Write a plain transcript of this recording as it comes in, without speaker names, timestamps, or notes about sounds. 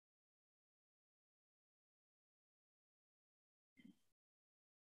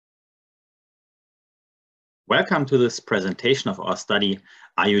Welcome to this presentation of our study,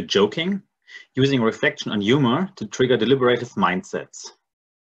 Are You Joking? Using reflection on humor to trigger deliberative mindsets.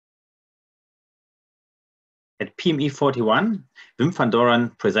 At PME 41, Wim van Doren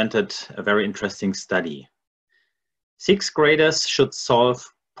presented a very interesting study. Sixth graders should solve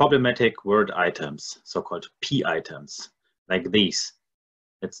problematic word items, so-called P items, like these.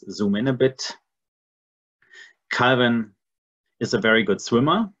 Let's zoom in a bit. Calvin is a very good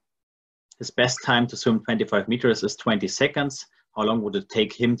swimmer. His best time to swim 25 meters is 20 seconds. How long would it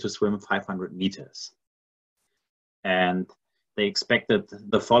take him to swim 500 meters? And they expected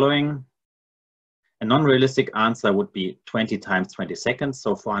the following. A non-realistic answer would be 20 times 20 seconds,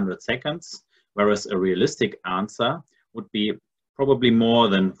 so 400 seconds, whereas a realistic answer would be probably more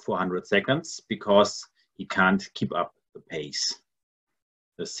than 400 seconds because he can't keep up the pace.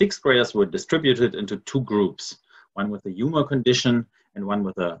 The sixth graders were distributed into two groups, one with a humor condition and one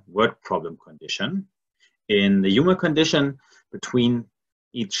with a word problem condition. In the humor condition, between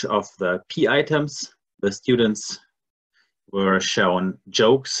each of the P items, the students were shown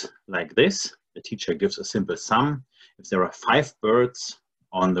jokes like this. The teacher gives a simple sum. If there are 5 birds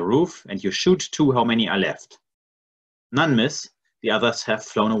on the roof and you shoot 2, how many are left? None miss, the others have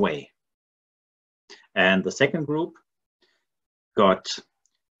flown away. And the second group got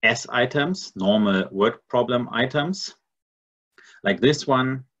S items, normal word problem items. Like this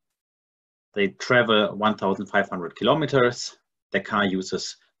one, they travel 1,500 kilometers. Their car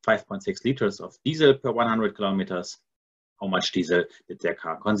uses 5.6 liters of diesel per 100 kilometers. How much diesel did their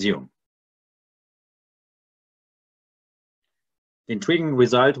car consume? The intriguing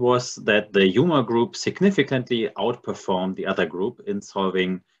result was that the humor group significantly outperformed the other group in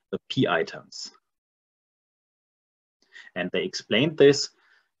solving the P items. And they explained this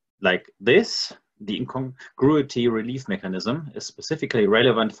like this. The incongruity relief mechanism is specifically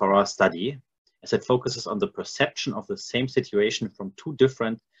relevant for our study as it focuses on the perception of the same situation from two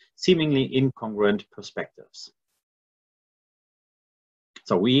different, seemingly incongruent perspectives.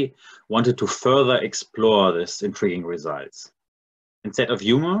 So we wanted to further explore this intriguing results. Instead of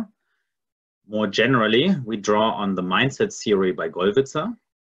humor, more generally, we draw on the mindset theory by Gollwitzer.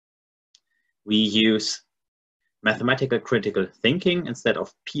 We use mathematical critical thinking instead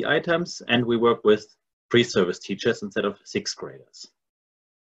of P items, and we work with pre-service teachers instead of sixth graders.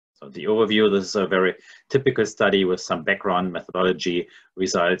 So the overview, this is a very typical study with some background methodology,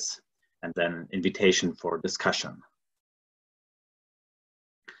 results, and then invitation for discussion.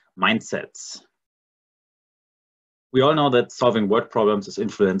 Mindsets. We all know that solving word problems is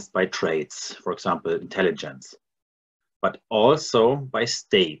influenced by traits, for example, intelligence, but also by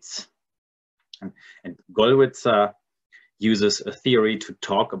states. And Gollwitzer uses a theory to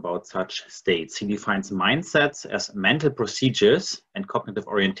talk about such states. He defines mindsets as mental procedures and cognitive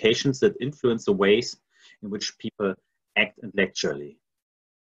orientations that influence the ways in which people act intellectually.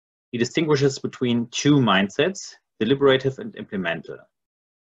 He distinguishes between two mindsets, deliberative and implemental.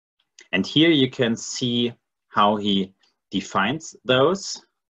 And here you can see how he defines those.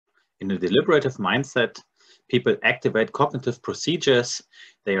 In a deliberative mindset, people activate cognitive procedures.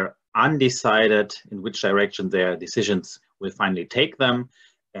 They are undecided in which direction their decisions will finally take them,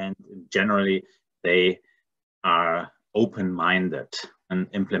 and generally they are open-minded. An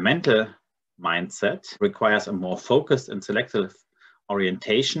implemental mindset requires a more focused and selective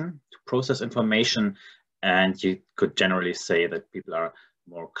orientation to process information, and you could generally say that people are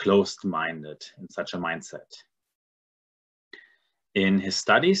more closed-minded in such a mindset. In his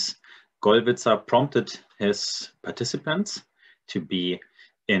studies, Gollwitzer prompted his participants to be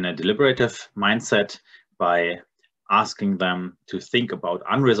in a deliberative mindset by asking them to think about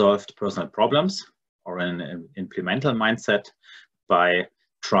unresolved personal problems, or in an implemental mindset by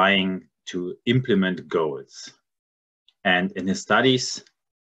trying to implement goals. And in his studies,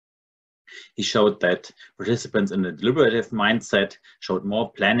 he showed that participants in a deliberative mindset showed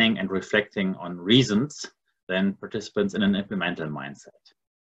more planning and reflecting on reasons than participants in an implemental mindset.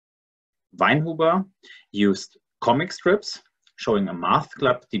 Weinhuber used comic strips showing a math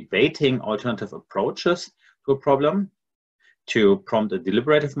club debating alternative approaches to a problem to prompt a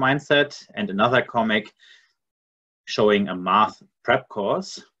deliberative mindset, and another comic showing a math prep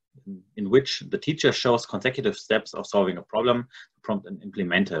course in which the teacher shows consecutive steps of solving a problem to prompt an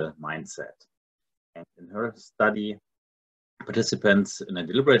implemental mindset. And in her study, participants in a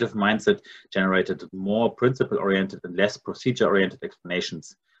deliberative mindset generated more principle-oriented and less procedure-oriented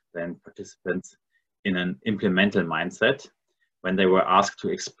explanations than participants in an implemental mindset when they were asked to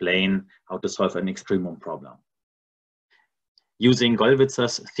explain how to solve an extremum problem. Using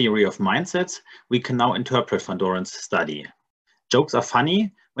Gollwitzer's theory of mindsets, we can now interpret van Doren's study. Jokes are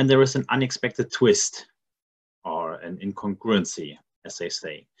funny when there is an unexpected twist. an incongruency, as they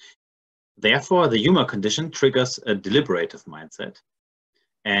say. Therefore, the humor condition triggers a deliberative mindset,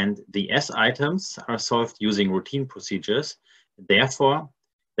 and the S items are solved using routine procedures. Therefore,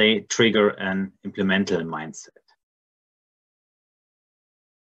 they trigger an implemental mindset.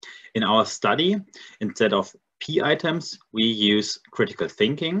 In our study, instead of P items, we use critical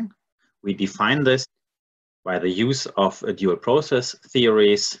thinking. We define this by the use of dual process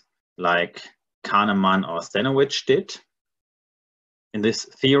theories like Kahneman or Stanowicz did. In this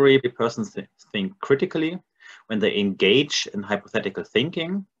theory, the persons think critically when they engage in hypothetical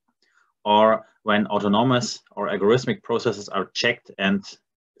thinking, or when autonomous or algorithmic processes are checked and,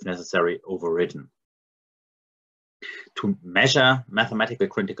 if necessary, overridden. To measure mathematical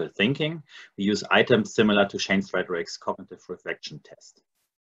critical thinking, we use items similar to Shane-Frederick's cognitive reflection test.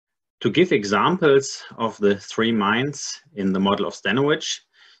 To give examples of the three minds in the model of Stanowicz,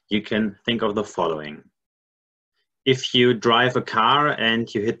 you can think of the following. If you drive a car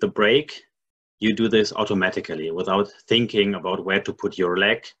and you hit the brake, you do this automatically without thinking about where to put your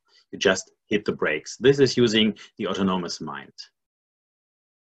leg. You just hit the brakes. This is using the autonomous mind.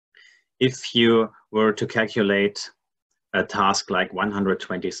 If you were to calculate a task like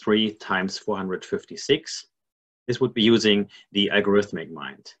 123 times 456, this would be using the algorithmic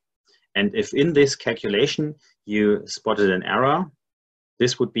mind. And if in this calculation you spotted an error,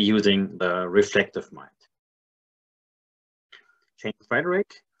 this would be using the reflective mind.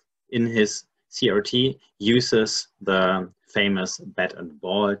 Shane-Frederick, in his CRT, uses the famous bet and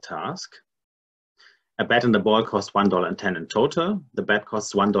ball task. A bet and the ball costs $1.10 in total. The bet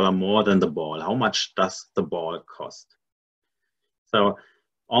costs $1 more than the ball. How much does the ball cost? So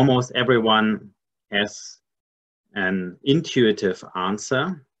almost everyone has an intuitive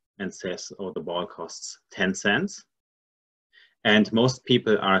answer and says, oh, the ball costs 10 cents. And most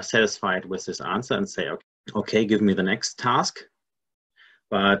people are satisfied with this answer and say, okay, give me the next task.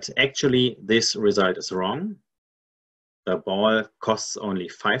 But actually, this result is wrong. The ball costs only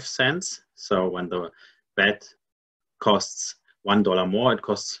 5 cents. So when the bet costs $1 more, it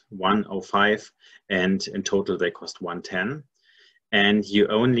costs $1.05, and in total they cost $1.10. And you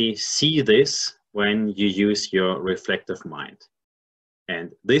only see this when you use your reflective mind.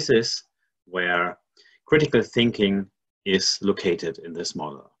 And this is where critical thinking is located in this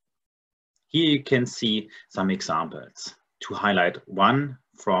model. Here you can see some examples. To highlight one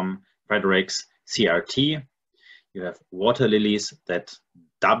from Frederick's CRT, you have water lilies that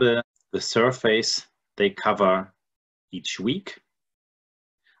double the surface they cover each week.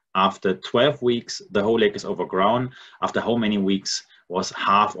 After 12 weeks, the whole lake is overgrown. After how many weeks was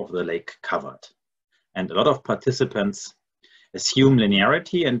half of the lake covered? And a lot of participants assume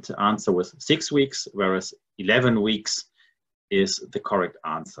linearity and answer with 6 weeks, whereas 11 weeks is the correct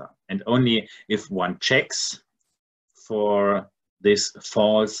answer. And only if one checks for this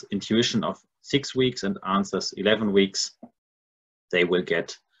false intuition of 6 weeks and answers 11 weeks, they will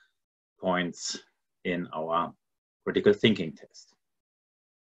get points in our critical thinking test.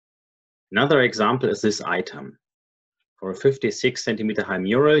 Another example is this item. For a 56 centimeter high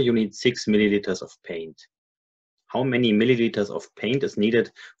mural, you need 6 milliliters of paint. How many milliliters of paint is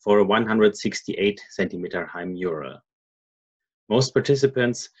needed for a 168 centimeter high mural? Most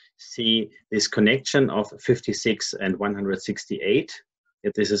participants see this connection of 56 and 168,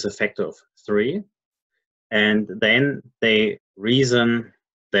 that this is a factor of 3. And then they reason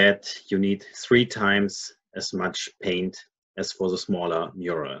that you need 3 times as much paint as for the smaller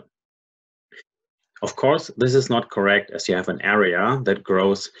mural. Of course, this is not correct, as you have an area that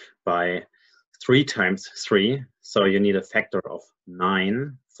grows by 3 times 3. So you need a factor of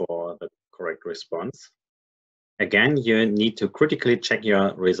 9 for the correct response. Again, you need to critically check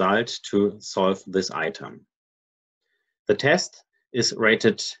your result to solve this item. The test is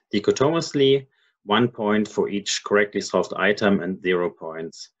rated dichotomously, 1 point for each correctly solved item and 0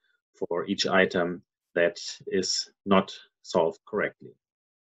 points for each item that is not solved correctly.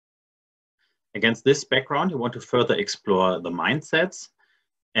 Against this background, you want to further explore the mindsets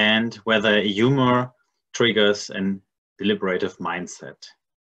and whether humor triggers a deliberative mindset.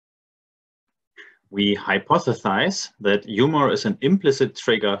 We hypothesize that humor is an implicit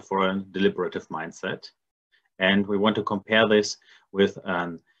trigger for a deliberative mindset, and we want to compare this with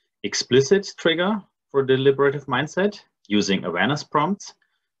an explicit trigger for a deliberative mindset using awareness prompts,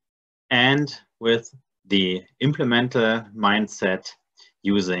 and with the implemental mindset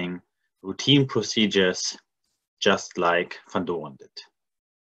using routine procedures, just like Van Doren did.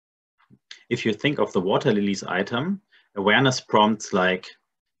 If you think of the water lilies item, awareness prompts like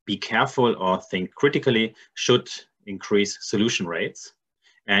be careful or think critically should increase solution rates.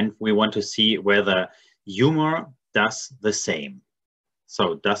 And we want to see whether humor does the same.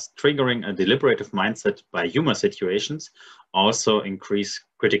 So does triggering a deliberative mindset by humor situations also increase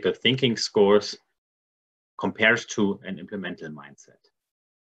critical thinking scores compared to an implemental mindset?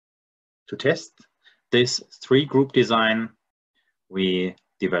 To test this 3-group design, we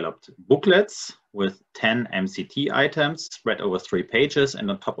developed booklets with 10 MCT items spread over 3 pages, and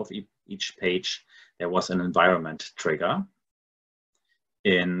on top of each page there was an environment trigger.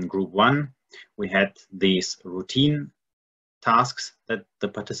 In group 1, we had these routine tasks that the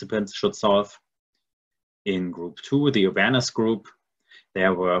participants should solve. In group 2, the awareness group,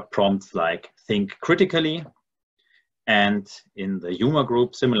 there were prompts like think critically, and in the humor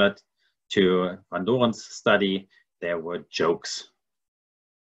group, similar to Van Doren's study, there were jokes.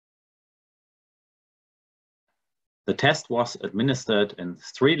 The test was administered in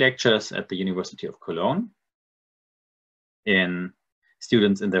 3 lectures at the University of Cologne in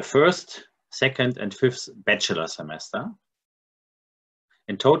students in their 1st, 2nd, and 5th bachelor semester.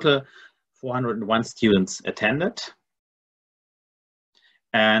 In total, 401 students attended,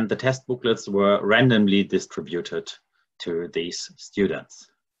 and the test booklets were randomly distributed to these students.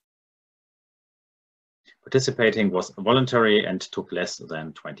 Participating was voluntary and took less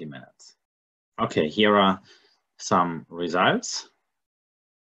than 20 minutes. Okay, here are some results.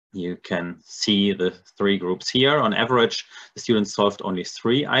 You can see the 3 groups here. On average, the students solved only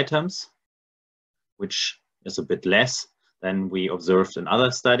 3 items, which is a bit less than we observed in other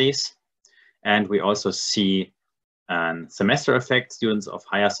studies. And we also see a semester effect. Students of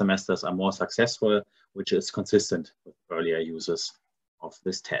higher semesters are more successful, which is consistent with earlier uses of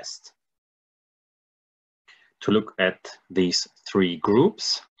this test. To look at these 3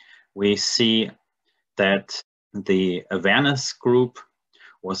 groups, we see that the awareness group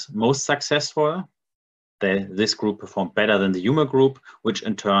was most successful. This group performed better than the humor group, which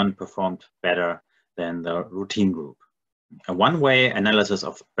in turn performed better than the routine group. A one-way analysis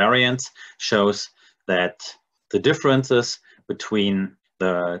of variance shows that the differences between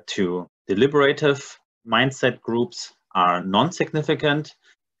the 2 deliberative mindset groups are non-significant,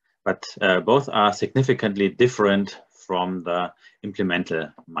 but both are significantly different from the implemental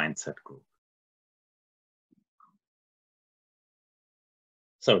mindset group.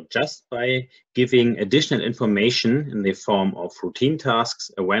 So just by giving additional information in the form of routine tasks,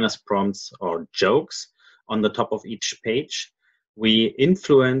 awareness prompts, or jokes on the top of each page, we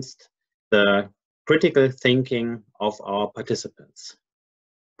influenced the critical thinking of our participants.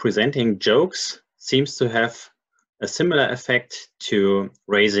 Presenting jokes seems to have a similar effect to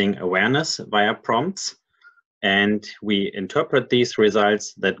raising awareness via prompts, and we interpret these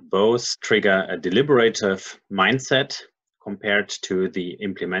results that both trigger a deliberative mindset compared to the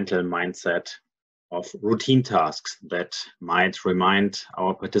implemental mindset of routine tasks that might remind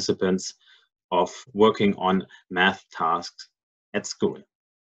our participants of working on math tasks at school.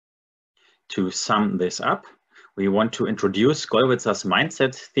 To sum this up, we want to introduce Gollwitzer's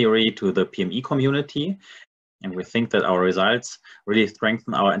mindset theory to the PME community, and we think that our results really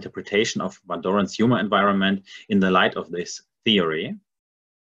strengthen our interpretation of Van Doren's humor environment in the light of this theory.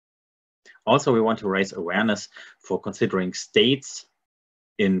 Also, we want to raise awareness for considering states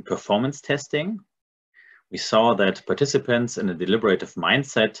in performance testing. We saw that participants in a deliberative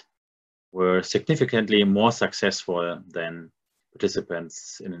mindset were significantly more successful than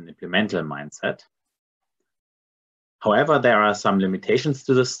participants in an implemental mindset. However, there are some limitations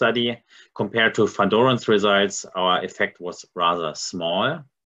to the study. Compared to Van Doren's results, our effect was rather small.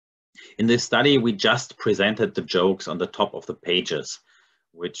 In this study, we just presented the jokes on the top of the pages,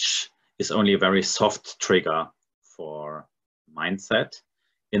 which is only a very soft trigger for mindset.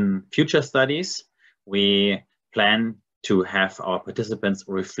 In future studies, we plan to have our participants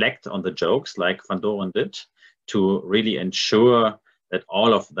reflect on the jokes like Van Doren did to really ensure that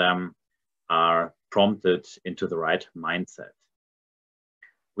all of them are prompted into the right mindset.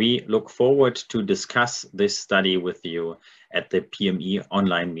 We look forward to discuss this study with you at the PME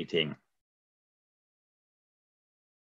online meeting